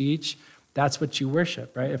and your speech, that's what you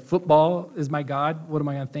worship, right? If football is my God, what am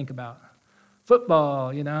I going to think about?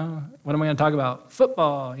 Football, What am I going to talk about?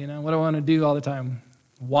 Football, What do I want to do all the time?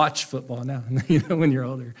 Watch football now, when you're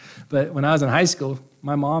older. But when I was in high school,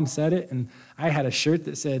 my mom said it, and I had a shirt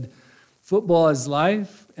that said, "Football is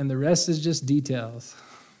life, and the rest is just details."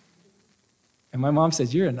 And my mom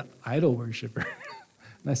says, "You're an idol worshiper."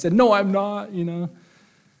 And I said, "No, I'm not,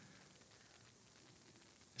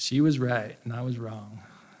 She was right, and I was wrong.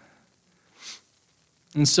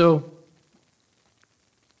 And so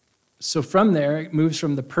from there, it moves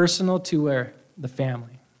from the personal to where? The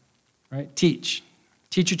family, right? Teach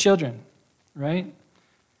your children, right?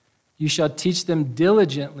 You shall teach them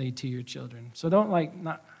diligently to your children. So don't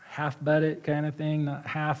not half-butt it kind of thing, not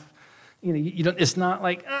half, you don't, it's not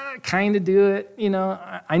like, kind of do it,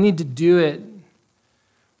 I need to do it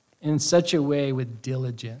in such a way with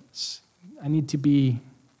diligence. I need to be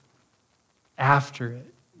after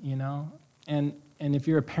it, And if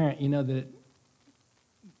you're a parent, you know that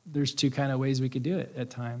there's two kind of ways we could do it at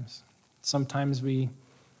times. Sometimes we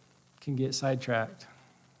can get sidetracked,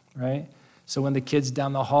 right? So when the kids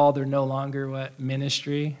down the hall, they're no longer what?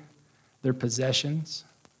 Ministry, they're possessions.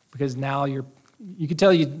 Because now you can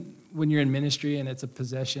tell when you're in ministry and it's a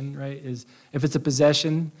possession, right? Is if it's a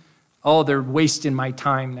possession, they're wasting my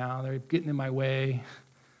time now. They're getting in my way,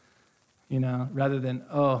 rather than,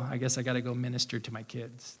 I guess I got to go minister to my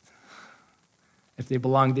kids. If they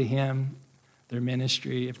belong to him, their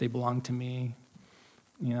ministry. If they belong to me,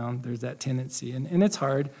 there's that tendency. And it's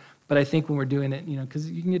hard, but I think when we're doing it, because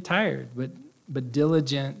you can get tired, but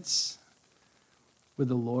diligence with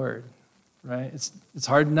the Lord, right? It's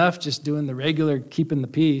hard enough just doing the regular, keeping the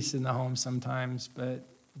peace in the home sometimes, but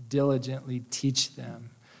diligently teach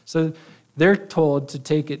them. So they're told to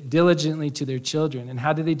take it diligently to their children. And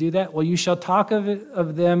how do they do that? Well, you shall talk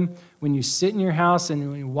of them when you sit in your house and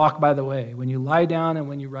when you walk by the way, when you lie down and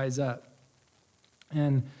when you rise up.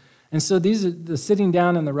 And so these are the sitting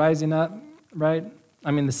down and the rising up, right?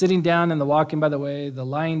 The sitting down and the walking by the way, the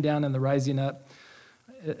lying down and the rising up.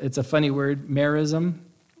 It's a funny word, merism.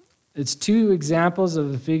 It's two examples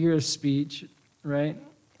of a figure of speech, right,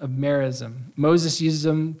 of merism. Moses used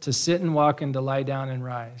them to sit and walk and to lie down and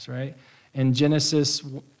rise, right? In Genesis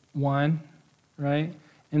 1, right,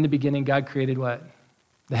 in the beginning, God created what?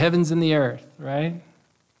 The heavens and the earth, right?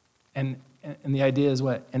 And the idea is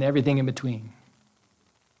what? And everything in between.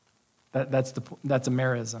 That's a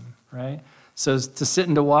merism, right? So to sit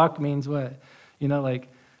and to walk means what? Like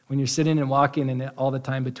when you're sitting and walking and all the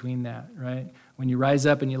time between that, right? When you rise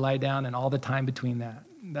up and you lie down and all the time between that.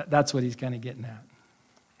 That's what he's kind of getting at.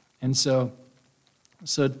 And so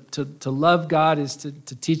to love God is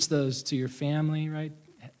to teach those to your family, right?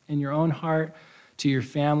 In your own heart, to your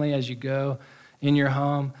family as you go, in your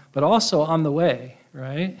home, but also on the way,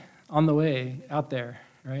 right? On the way out there,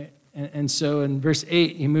 right? And so in verse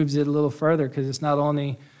 8, he moves it a little further because it's not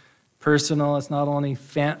only personal, it's not only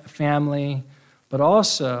family, but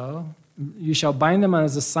also you shall bind them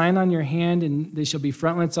as a sign on your hand, and they shall be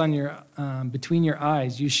frontlets on your between your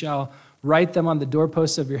eyes. You shall write them on the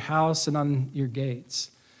doorposts of your house and on your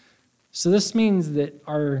gates. So this means that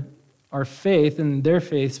our faith, and their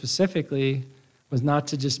faith specifically, was not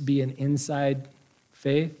to just be an inside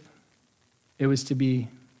faith. It was to be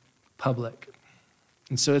public.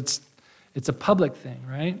 And so it's a public thing,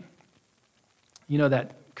 right?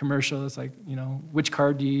 That commercial, it's like, which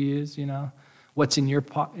card do you use, What's in your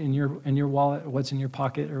in your wallet, what's in your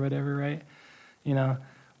pocket or whatever, right?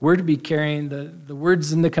 We're to be carrying the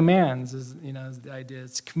words and the commands is the idea.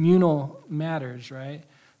 It's communal matters, right?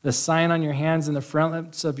 The sign on your hands and the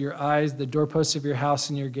frontlets of your eyes, the doorposts of your house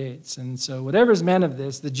and your gates. And so whatever's meant of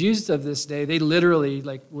this, the Jews of this day, they literally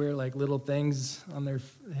wear little things on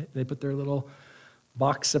they put their little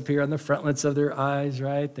box up here on the frontlets of their eyes,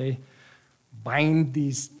 right? They bind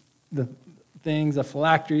the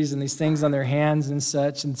phylacteries and these things on their hands and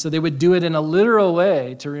such. And so they would do it in a literal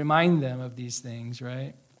way to remind them of these things,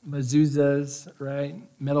 right? Mezuzahs, right?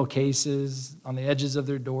 Metal cases on the edges of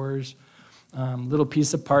their doors, little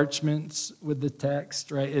piece of parchments with the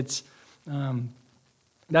text, right? It's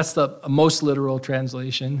that's the most literal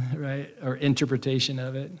translation, right, or interpretation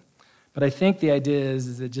of it. But I think the idea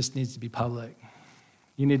is it just needs to be public.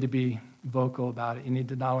 You need to be vocal about it. You need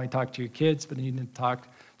to not only talk to your kids, but you need to talk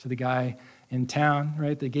to the guy in town,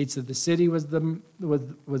 right? The gates of the city was the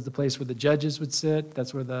place where the judges would sit.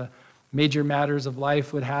 That's where the major matters of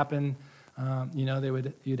life would happen.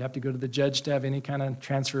 You'd have to go to the judge to have any kind of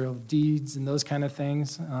transfer of deeds and those kind of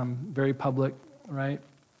things. Very public, right?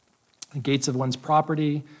 The gates of one's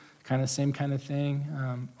property, same kind of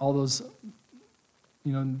thing. All those,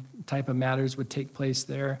 type of matters would take place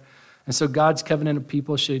there. And so God's covenant of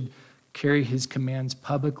people should carry his commands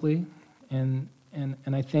publicly. And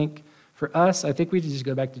I think for us, I think we just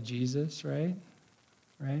go back to Jesus, right?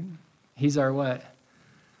 Right? He's our what?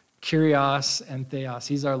 Kyrios and Theos.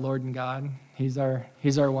 He's our Lord and God. He's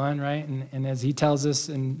our one, right? And as he tells us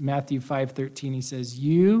in Matthew 5:13, he says,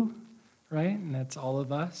 you, right? And that's all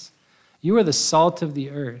of us. You are the salt of the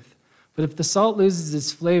earth. But if the salt loses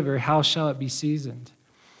its flavor, how shall it be seasoned?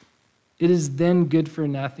 It is then good for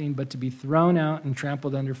nothing but to be thrown out and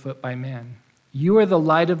trampled underfoot by men. You are the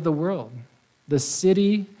light of the world, the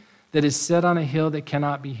city that is set on a hill that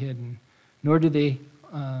cannot be hidden. Nor do they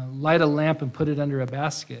light a lamp and put it under a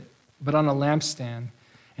basket, but on a lampstand,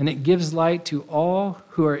 and it gives light to all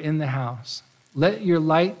who are in the house. Let your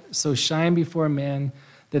light so shine before men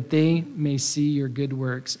that they may see your good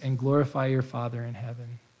works and glorify your Father in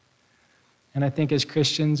heaven. And I think as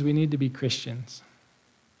Christians, we need to be Christians,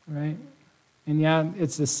 right? And yeah,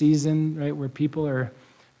 it's the season, right, where people are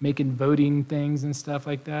making voting things and stuff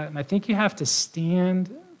like that. And I think you have to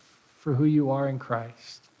stand for who you are in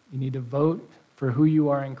Christ. You need to vote for who you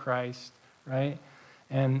are in Christ, right?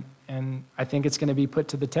 And I think it's going to be put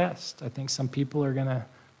to the test. I think some people are going to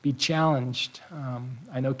be challenged.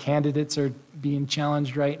 I know candidates are being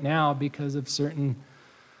challenged right now because of certain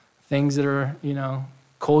things that are,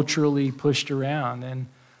 culturally pushed around. And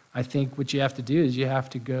I think what you have to do is you have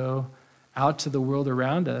to go out to the world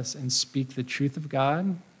around us and speak the truth of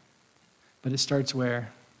God. But it starts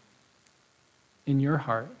where? In your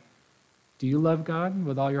heart. Do you love God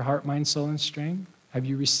with all your heart, mind, soul, and strength? Have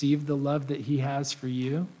you received the love that he has for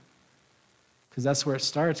you? Because that's where it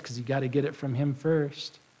starts, because you got to get it from him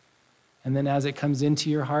first. And then as it comes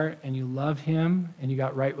into your heart and you love him and you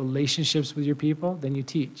got right relationships with your people, then you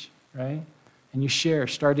teach, right? And you share,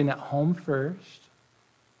 starting at home first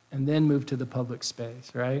and then move to the public space,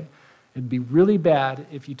 right? It'd be really bad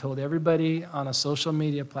if you told everybody on a social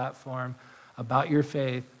media platform about your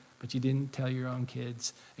faith, but you didn't tell your own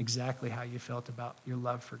kids exactly how you felt about your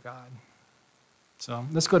love for God. So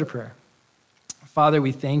let's go to prayer. Father,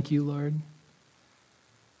 we thank you, Lord,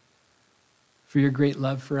 for your great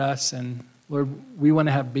love for us. And Lord, we want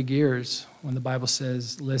to have big ears when the Bible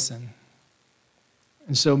says, listen.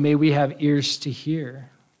 And so may we have ears to hear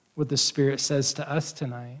what the Spirit says to us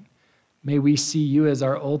tonight. May we see you as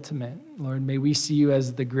our ultimate, Lord. May we see you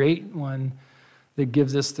as the great one that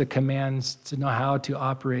gives us the commands to know how to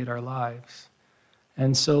operate our lives.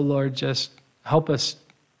 And so, Lord, just help us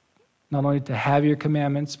not only to have your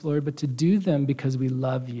commandments, Lord, but to do them because we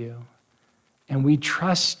love you. And we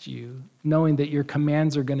trust you, knowing that your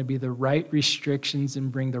commands are going to be the right restrictions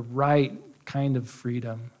and bring the right kind of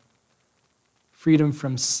freedom. Freedom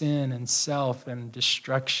from sin and self and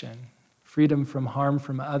destruction. Freedom from harm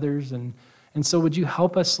from others. And so would you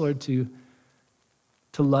help us, Lord, to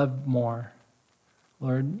love more,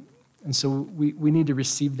 Lord? And so we need to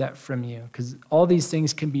receive that from you, because all these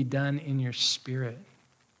things can be done in your Spirit,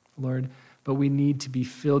 Lord, but we need to be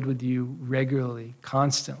filled with you regularly,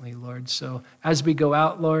 constantly, Lord. So as we go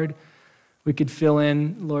out, Lord, we could fill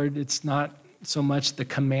in, Lord, it's not so much the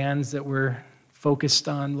commands that we're focused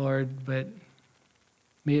on, Lord, but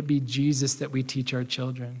may it be Jesus that we teach our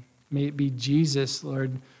children. May it be Jesus,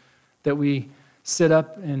 Lord, that we sit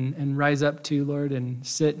up and rise up to, Lord, and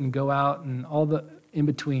sit and go out and all the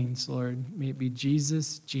in-betweens, Lord. May it be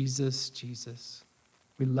Jesus, Jesus, Jesus.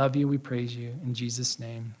 We love you. We praise you. In Jesus'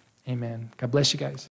 name, amen. God bless you guys.